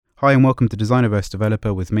Hi and welcome to Designerverse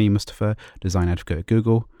Developer with me, Mustafa, design advocate at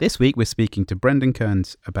Google. This week we're speaking to Brendan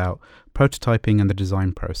Kearns about prototyping and the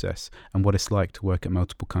design process and what it's like to work at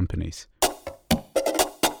multiple companies.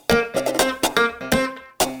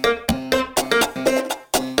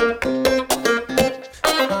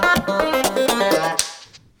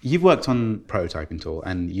 You've worked on prototyping tool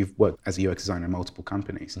and you've worked as a UX designer in multiple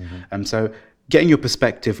companies. So getting your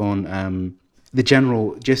perspective on the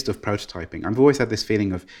general gist of prototyping. I've always had this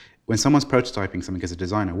feeling of when someone's prototyping something as a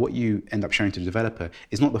designer, what you end up showing to the developer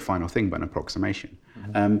is not the final thing, but an approximation.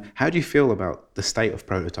 How do you feel about the state of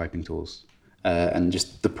prototyping tools and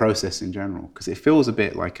just the process in general? Because it feels a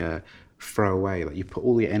bit like a throwaway, like you put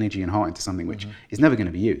all your energy and heart into something which is never going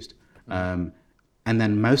to be used. And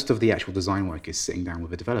then most of the actual design work is sitting down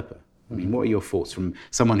with a developer. I mean, what are your thoughts from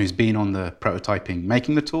someone who's been on the prototyping,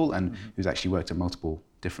 making the tool, and who's actually worked at multiple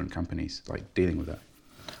different companies, like dealing with that?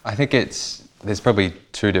 I think there's probably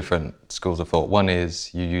two different schools of thought. One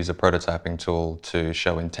is you use a prototyping tool to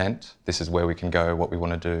show intent. This is where we can go, what we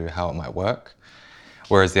want to do, how it might work.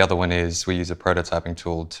 Whereas the other one is we use a prototyping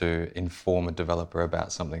tool to inform a developer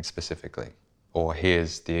about something specifically. Or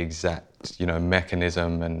here's the exact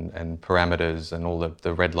mechanism and parameters and all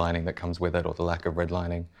the redlining that comes with it, or the lack of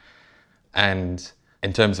redlining. And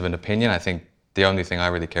in terms of an opinion, I think the only thing I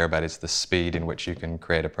really care about is the speed in which you can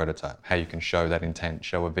create a prototype, how you can show that intent,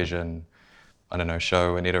 show a vision,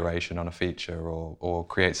 show an iteration on a feature or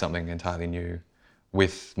create something entirely new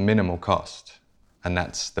with minimal cost. And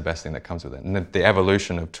that's the best thing that comes with it. And the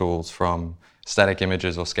evolution of tools from static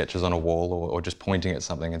images or sketches on a wall or just pointing at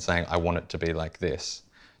something and saying, I want it to be like this,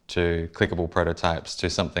 to clickable prototypes, to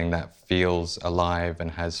something that feels alive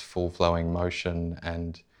and has full flowing motion,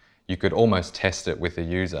 and you could almost test it with a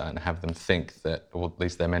user and have them think that, or at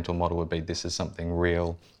least their mental model would be, this is something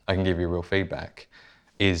real, I can give you real feedback,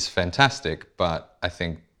 is fantastic. But I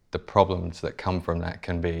think the problems that come from that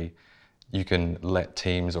can be, you can let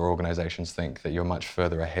teams or organizations think that you're much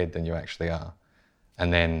further ahead than you actually are.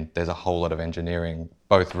 And then there's a whole lot of engineering,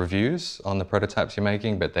 both reviews on the prototypes you're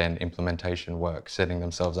making, but then implementation work, setting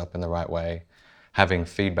themselves up in the right way, having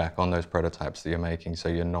feedback on those prototypes that you're making so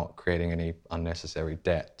you're not creating any unnecessary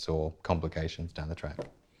debt or complications down the track.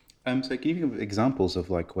 So can you give examples of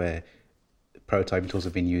where prototyping tools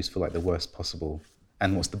have been used for the worst possible,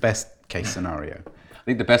 and what's the best case scenario? I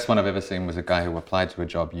think the best one I've ever seen was a guy who applied to a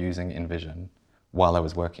job using InVision while I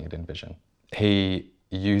was working at InVision. He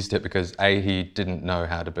used it because A, he didn't know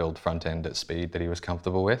how to build front end at speed that he was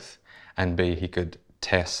comfortable with, and B, he could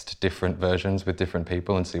test different versions with different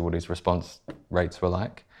people and see what his response rates were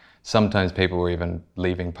like. Sometimes people were even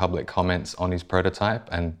leaving public comments on his prototype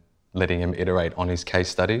and letting him iterate on his case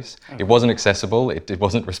studies. It wasn't accessible, it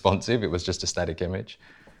wasn't responsive, it was just a static image.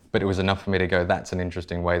 But it was enough for me to go, that's an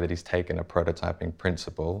interesting way that he's taken a prototyping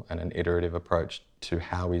principle and an iterative approach to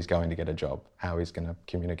how he's going to get a job, how he's going to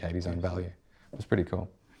communicate his own value. It was pretty cool.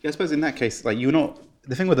 Yeah, I suppose in that case, you're not,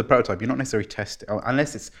 the thing with the prototype, you're not necessarily testing,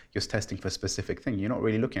 unless it's just testing for a specific thing, you're not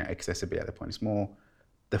really looking at accessibility at that point. It's more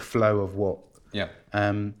the flow of what. Yeah.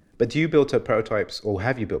 But do you build prototypes, or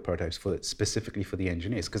have you built prototypes specifically for the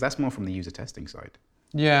engineers? Because that's more from the user testing side.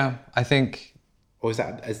 Yeah, I think. Or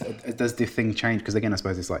does the thing change? Because again, I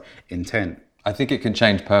suppose it's intent. I think it can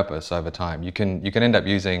change purpose over time. You can end up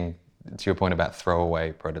using, to your point about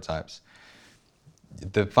throwaway prototypes,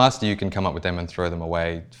 the faster you can come up with them and throw them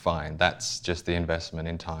away, fine. That's just the investment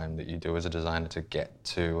in time that you do as a designer to get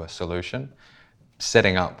to a solution.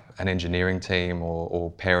 Setting up an engineering team or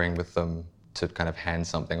pairing with them to kind of hand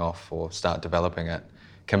something off or start developing it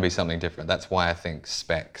can be something different. That's why I think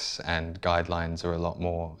specs and guidelines are a lot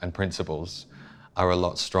more, and principles are a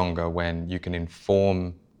lot stronger when you can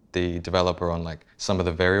inform the developer on some of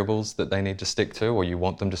the variables that they need to stick to or you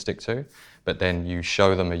want them to stick to, but then you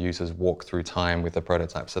show them a user's walk through time with the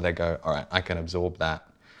prototype so they go, all right, I can absorb that,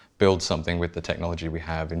 build something with the technology we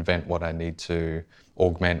have, invent what I need to,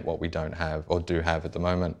 augment what we don't have or do have at the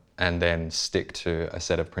moment, and then stick to a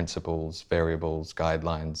set of principles, variables,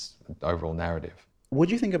 guidelines, overall narrative. What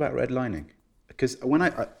do you think about redlining? Because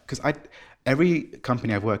every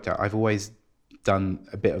company I've worked at, I've always done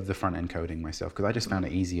a bit of the front end coding myself because I just found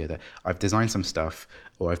it easier that I've designed some stuff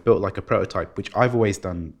or I've built a prototype, which I've always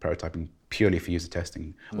done prototyping purely for user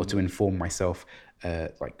testing or to inform myself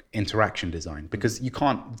interaction design, because you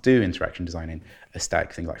can't do interaction design in a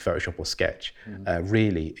static thing like Photoshop or Sketch.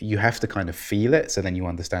 Really, you have to kind of feel it so then you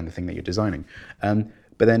understand the thing that you're designing.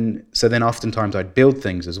 But then oftentimes I'd build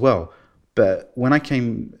things as well. But when I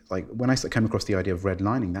came across the idea of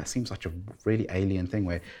redlining, that seems like a really alien thing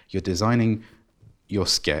where you're designing your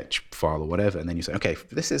sketch file or whatever, and then you say, okay,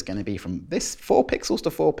 this is going to be from this 4 pixels to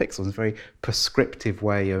 4 pixels. It's a very prescriptive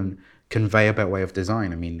way and conveyor belt way of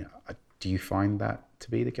design. I mean, do you find that to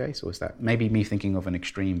be the case, or is that maybe me thinking of an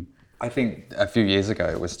extreme? I think a few years ago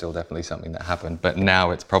it was still definitely something that happened, but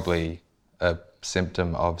now it's probably a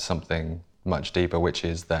symptom of something much deeper, which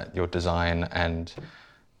is that your design and,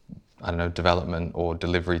 I don't know, development or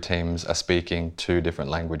delivery teams are speaking 2 different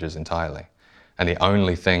languages entirely. And the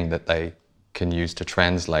only thing that they can use to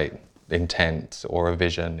translate intent or a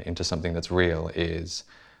vision into something that's real is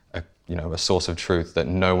a source of truth that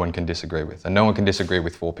no one can disagree with. And no one can disagree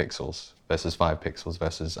with 4 pixels versus 5 pixels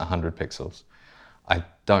versus 100 pixels. I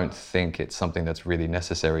don't think it's something that's really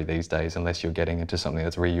necessary these days unless you're getting into something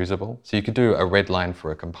that's reusable. So you could do a red line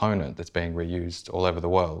for a component that's being reused all over the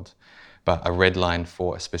world, but a red line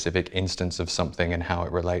for a specific instance of something and how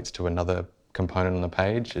it relates to another component on the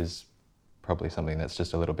page is probably something that's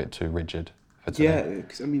just a little bit too rigid for today. Yeah,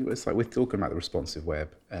 because I mean, it's like we're talking about the responsive web,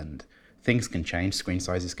 and things can change, screen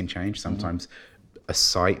sizes can change. Sometimes a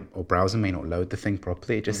site or browser may not load the thing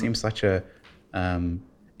properly. It just seems such a...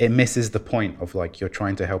 it misses the point of like you're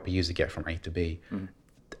trying to help a user get from A to B.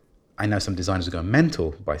 I know some designers are going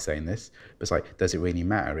mental by saying this, but it's like, does it really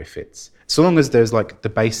matter if it's... So long as there's like the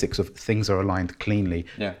basics of things are aligned cleanly,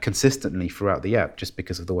 consistently throughout the app, just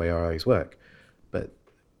because of the way our eyes work. But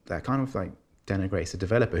that kind of like denigrates the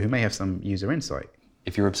developer who may have some user insight.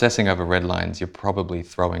 If you're obsessing over red lines, you're probably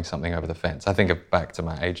throwing something over the fence. I think back to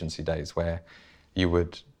my agency days where you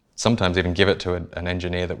would sometimes even give it to an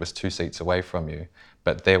engineer that was 2 seats away from you,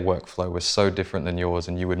 but their workflow was so different than yours,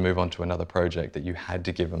 and you would move on to another project that you had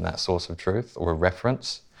to give them that source of truth or a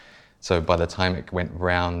reference. So by the time it went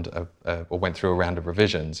went through a round of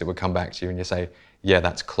revisions, it would come back to you and you say, yeah,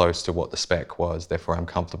 that's close to what the spec was, therefore I'm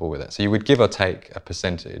comfortable with it. So you would give or take a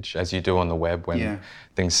percentage, as you do on the web when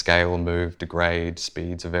things scale, move, degrade,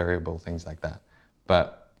 speeds are variable, things like that.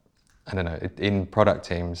 But I don't know, in product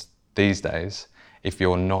teams these days, if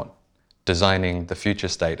you're not designing the future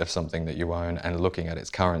state of something that you own and looking at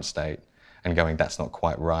its current state and going, that's not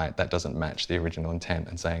quite right, that doesn't match the original intent,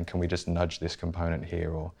 and saying, can we just nudge this component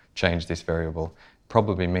here or change this variable,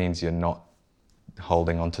 probably means you're not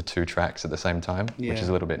holding on to 2 tracks at the same time, which is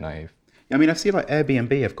a little bit naive. I mean, I see like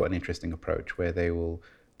Airbnb have got an interesting approach where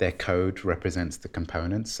their code represents the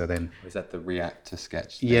components. So then... Is that the React to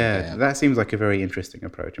Sketch thing? Yeah, that seems like a very interesting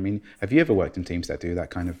approach. I mean, have you ever worked in teams that do that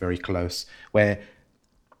kind of very close, where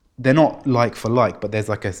they're not like for like, but there's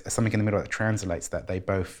like something in the middle that translates that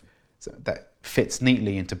that fits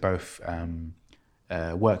neatly into both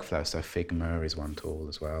workflows. So Figma is one tool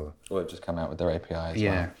as well. Well, they've just come out with their API as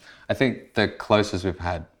well. I think the closest we've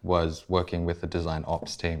had was working with a design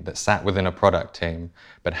ops team that sat within a product team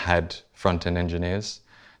but had front-end engineers.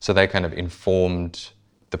 So they kind of informed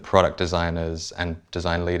the product designers and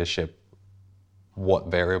design leadership what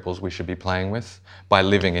variables we should be playing with by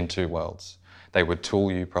living in 2 worlds. They would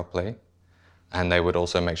tool you properly, and they would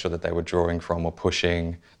also make sure that they were drawing from or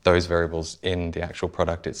pushing those variables in the actual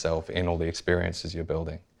product itself, in all the experiences you're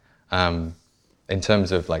building. In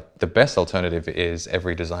terms of like the best alternative is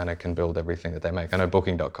every designer can build everything that they make. I know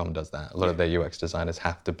Booking.com does that. A lot of their UX designers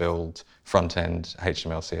have to build front-end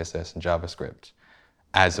HTML, CSS, and JavaScript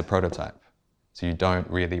as a prototype. So you don't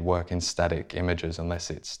really work in static images unless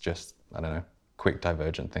it's just, I don't know, quick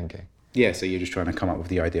divergent thinking. Yeah, so you're just trying to come up with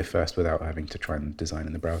the idea first without having to try and design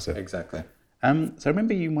in the browser. Exactly. So I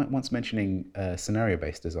remember you once mentioning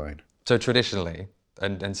scenario-based design. So traditionally,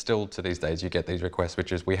 and still to these days, you get these requests,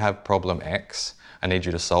 which is, we have problem X, I need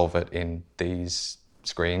you to solve it in these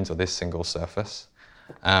screens or this single surface.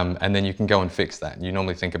 And then you can go and fix that. You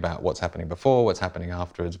normally think about what's happening before, what's happening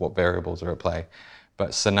afterwards, what variables are at play.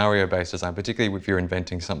 But scenario-based design, particularly if you're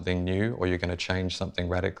inventing something new or you're going to change something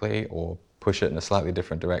radically or push it in a slightly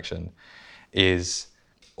different direction, is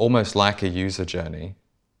almost like a user journey,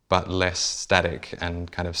 but less static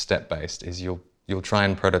and kind of step-based. Is you'll try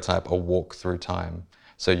and prototype a walk through time.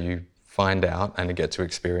 So you find out and get to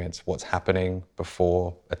experience what's happening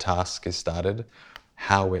before a task is started,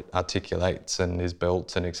 how it articulates and is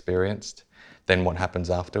built and experienced, then what happens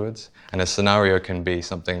afterwards. And a scenario can be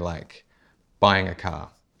something like buying a car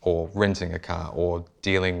or renting a car or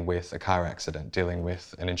dealing with a car accident, dealing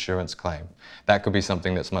with an insurance claim. That could be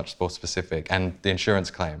something that's much more specific. And the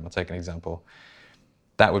insurance claim, I'll take an example.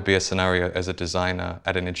 That would be a scenario as a designer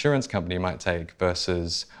at an insurance company might take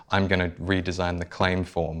versus I'm going to redesign the claim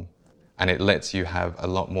form. And it lets you have a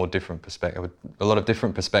lot more different a lot of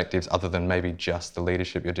different perspectives other than maybe just the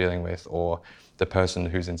leadership you're dealing with or the person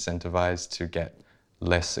who's incentivized to get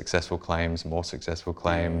less successful claims, more successful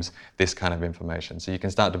claims, this kind of information. So you can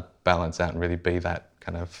start to balance out and really be that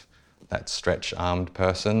kind of that stretch-armed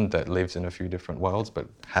person that lives in a few different worlds but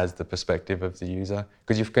has the perspective of the user.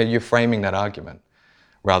 Because you're framing that argument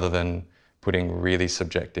rather than putting really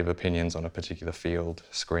subjective opinions on a particular field,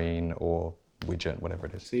 screen, or widget, whatever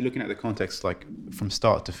it is. So you're looking at the context like from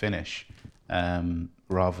start to finish,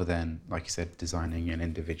 rather than, like you said, designing an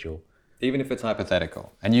individual. Even if it's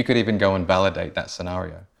hypothetical. And you could even go and validate that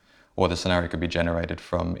scenario. Or the scenario could be generated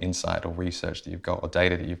from insight or research that you've got or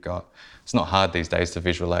data that you've got. It's not hard these days to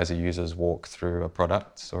visualize a user's walk through a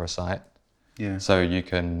product or a site. Yeah. So you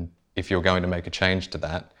can, if you're going to make a change to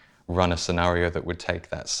that, run a scenario that would take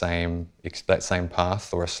that same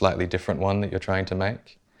path or a slightly different one that you're trying to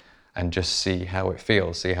make, and just see how it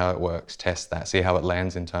feels, see how it works, test that, see how it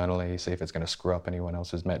lands internally, see if it's going to screw up anyone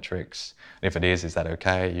else's metrics. And if it is that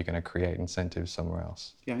okay? You're going to create incentives somewhere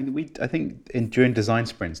else. Yeah, I mean, I think during design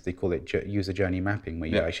sprints, they call it user journey mapping, where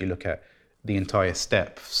you actually look at the entire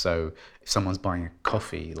step. So if someone's buying a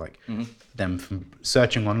coffee, like them from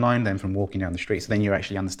searching online, then from walking down the street, so then you're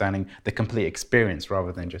actually understanding the complete experience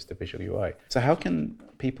rather than just the visual UI. So how can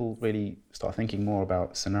people really start thinking more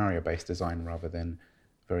about scenario-based design rather than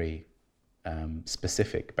very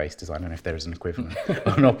specific-based design? I don't know if there is an equivalent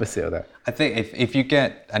or an opposite of that. I think if you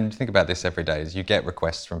get, and think about this every day, is you get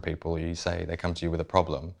requests from people, you say they come to you with a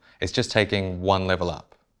problem, it's just taking one level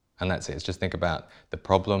up, and that's it. It's just think about the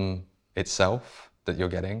problem itself that you're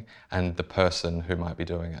getting and the person who might be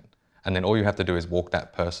doing it. And then all you have to do is walk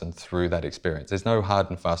that person through that experience. There's no hard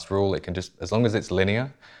and fast rule. It can just, as long as it's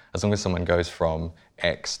linear, as long as someone goes from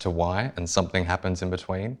X to Y and something happens in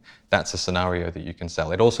between, that's a scenario that you can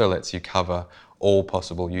sell. It also lets you cover all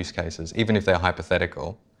possible use cases, even if they're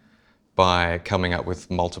hypothetical, by coming up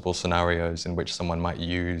with multiple scenarios in which someone might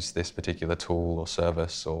use this particular tool or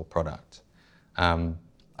service or product.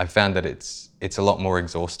 I found that it's a lot more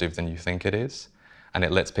exhaustive than you think it is, and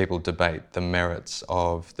it lets people debate the merits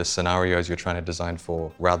of the scenarios you're trying to design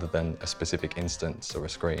for rather than a specific instance or a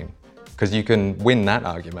screen. Because you can win that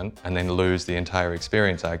argument and then lose the entire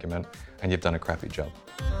experience argument, and you've done a crappy job.